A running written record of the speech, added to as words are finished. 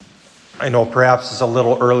I know perhaps it's a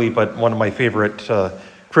little early, but one of my favorite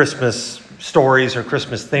Christmas stories or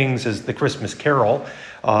Christmas things is the Christmas Carol,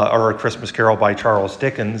 or A Christmas Carol by Charles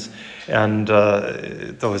Dickens. And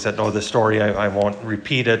those that know the story, I won't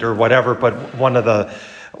repeat it or whatever, but one of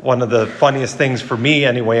the funniest things for me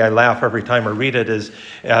anyway, I laugh every time I read it, is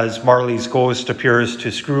as Marley's ghost appears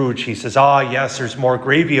to Scrooge, he says, "Ah, yes, there's more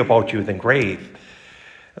gravy about you than grave."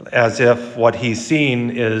 As if what he's seen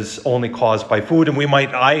is only caused by food. And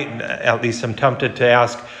I at least am tempted to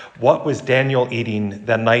ask, what was Daniel eating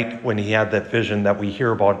that night when he had that vision that we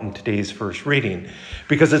hear about in today's first reading?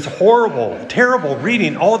 Because it's horrible, terrible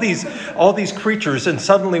reading all these creatures and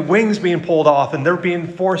suddenly wings being pulled off and they're being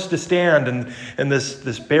forced to stand and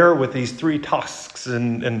this bear with these 3 tusks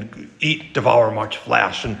and devour much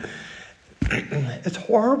flesh. And it's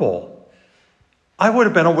horrible. I would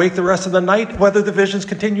have been awake the rest of the night, whether the visions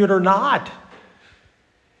continued or not.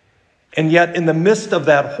 And yet, in the midst of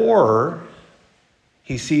that horror,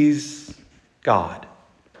 he sees God,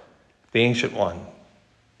 the Ancient One,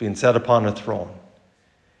 being set upon a throne.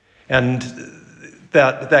 And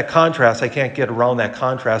that contrast, I can't get around that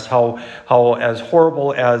contrast, how as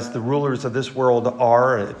horrible as the rulers of this world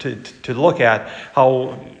are to look at,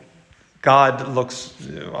 how God looks,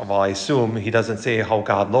 well, I assume he doesn't say how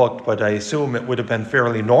God looked, but I assume it would have been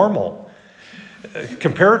fairly normal.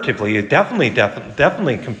 Comparatively, definitely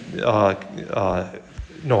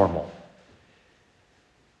normal.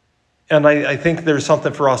 And I think there's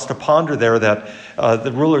something for us to ponder there, that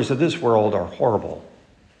the rulers of this world are horrible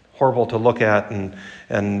to look at, and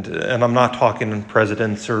I'm not talking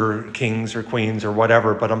presidents or kings or queens or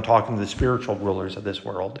whatever, but I'm talking the spiritual rulers of this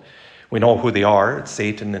world. We know who they are. It's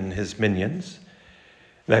Satan and his minions.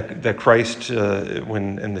 That Christ,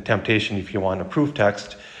 when in the temptation, if you want a proof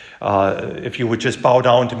text, if you would just bow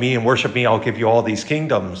down to me and worship me, I'll give you all these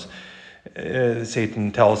kingdoms.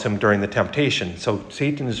 Satan tells him during the temptation. So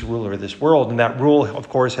Satan is ruler of this world, and that rule, of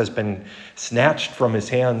course, has been snatched from his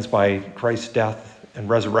hands by Christ's death and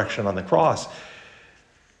resurrection on the cross.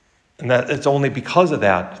 And that it's only because of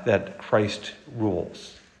that Christ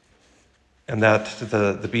rules. And that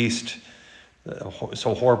the beast,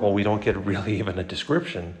 so horrible we don't get really even a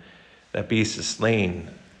description, that beast is slain,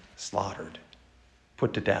 slaughtered,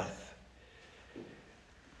 put to death.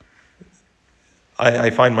 I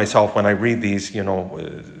find myself when I read these,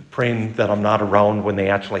 praying that I'm not around when they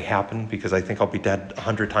actually happen, because I think I'll be dead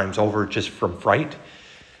 100 times over just from fright.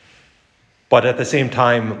 But at the same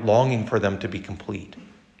time, longing for them to be complete.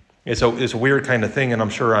 It's a weird kind of thing, and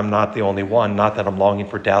I'm sure I'm not the only one. Not that I'm longing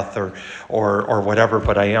for death or whatever,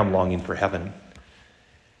 but I am longing for heaven.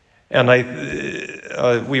 And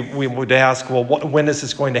we would ask, well, when is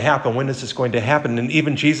this going to happen? When is this going to happen? And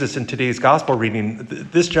even Jesus in today's gospel reading,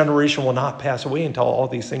 this generation will not pass away until all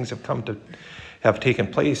these things have taken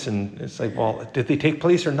place. And it's like, well, did they take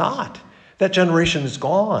place or not? That generation is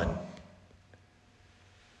gone.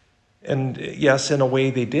 And yes, in a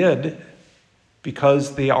way they did,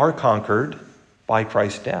 because they are conquered by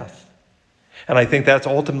Christ's death. And I think that's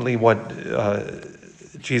ultimately what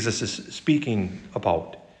Jesus is speaking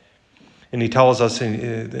about. And he tells us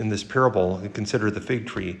in this parable, consider the fig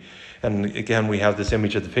tree. And again, we have this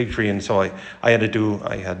image of the fig tree. And so I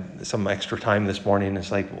had some extra time this morning.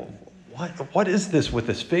 It's like, well, what is this with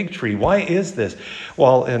this fig tree? Why is this?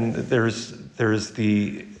 Well, and there's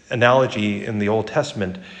the analogy in the Old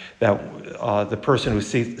Testament that the person who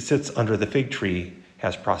sits under the fig tree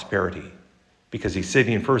has prosperity, because he's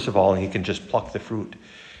sitting, first of all, and he can just pluck the fruit.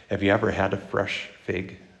 Have you ever had a fresh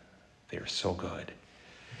fig? They're so good.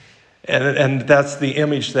 And that's the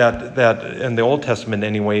image that in the Old Testament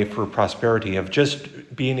anyway for prosperity, of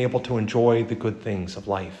just being able to enjoy the good things of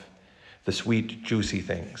life, the sweet, juicy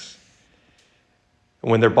things.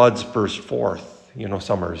 When their buds burst forth,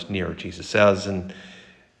 summer is near, Jesus says, and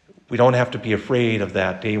we don't have to be afraid of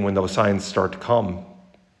that day when those signs start to come,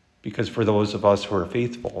 because for those of us who are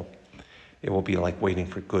faithful, it will be like waiting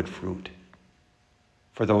for good fruit.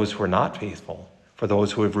 For those who are not faithful, for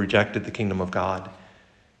those who have rejected the kingdom of God,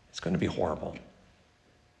 it's going to be horrible.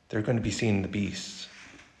 They're going to be seeing the beasts.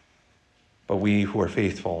 But we who are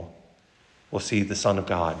faithful will see the Son of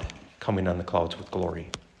God coming on the clouds with glory.